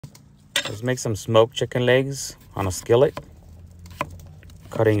Let's make some smoked chicken legs on a skillet.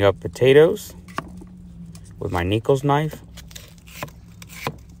 Cutting up potatoes with my Nico's knife.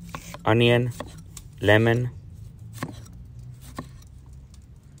 Onion, lemon,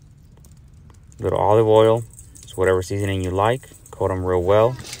 little olive oil, just whatever seasoning you like. Coat them real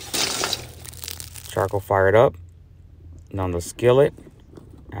well. Charcoal fired up. And on the skillet,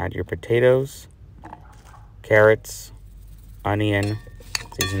 add your potatoes, carrots, onion,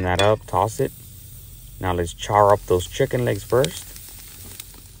 season that up, toss it. Now let's char up those chicken legs first.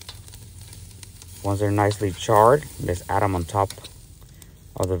 Once they're nicely charred, let's add them on top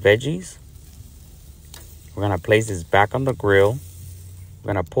of the veggies. We're gonna place this back on the grill.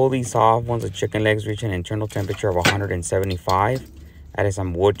 We're gonna pull these off once the chicken legs reach an internal temperature of 175. Add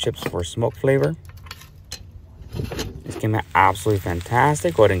some wood chips for smoke flavor. This came out absolutely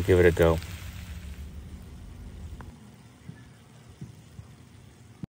fantastic. Go ahead and give it a go.